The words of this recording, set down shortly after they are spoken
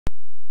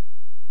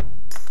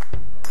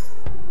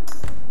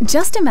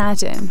Just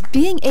imagine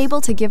being able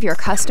to give your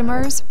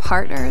customers,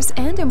 partners,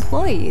 and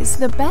employees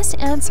the best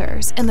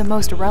answers and the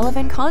most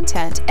relevant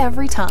content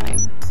every time.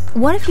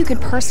 What if you could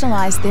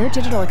personalize their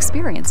digital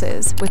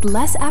experiences with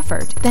less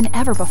effort than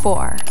ever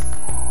before?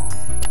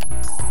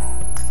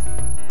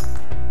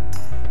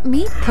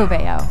 Meet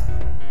Coveo,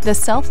 the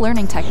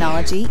self-learning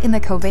technology in the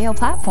Coveo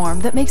platform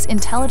that makes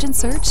intelligent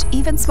search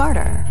even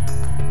smarter.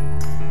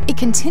 It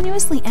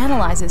continuously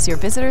analyzes your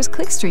visitors'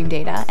 clickstream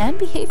data and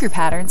behavior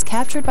patterns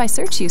captured by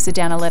search usage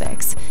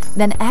analytics,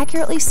 then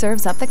accurately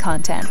serves up the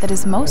content that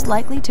is most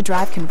likely to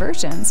drive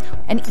conversions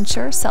and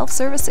ensure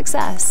self-service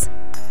success.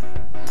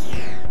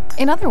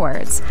 In other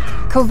words,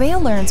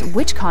 Coveo learns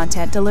which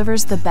content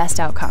delivers the best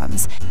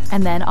outcomes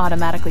and then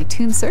automatically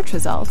tunes search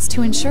results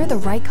to ensure the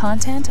right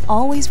content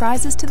always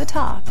rises to the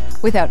top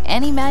without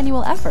any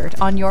manual effort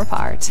on your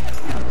part.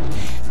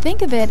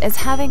 Think of it as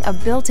having a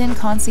built-in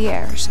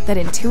concierge that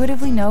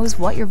intuitively knows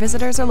what your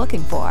visitors are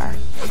looking for.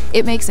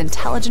 It makes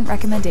intelligent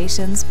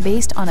recommendations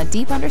based on a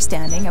deep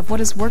understanding of what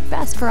has worked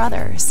best for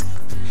others.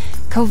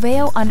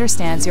 Coveo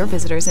understands your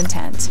visitor's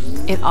intent.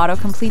 It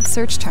auto-completes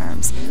search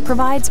terms,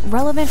 provides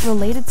relevant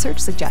related search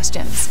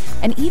suggestions,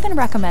 and even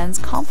recommends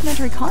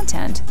complementary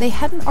content they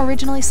hadn't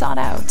originally sought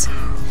out.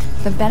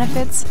 The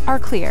benefits are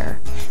clear: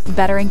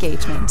 better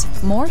engagement,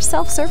 more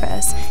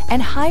self-service,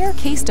 and higher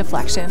case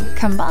deflection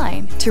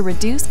combine to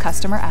reduce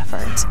customer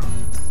effort.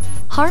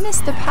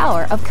 Harness the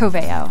power of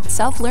Coveo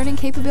self-learning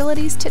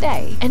capabilities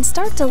today and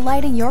start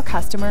delighting your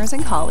customers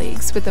and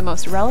colleagues with the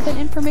most relevant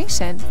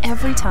information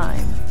every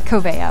time.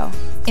 Coveo.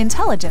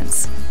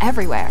 Intelligence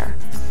everywhere.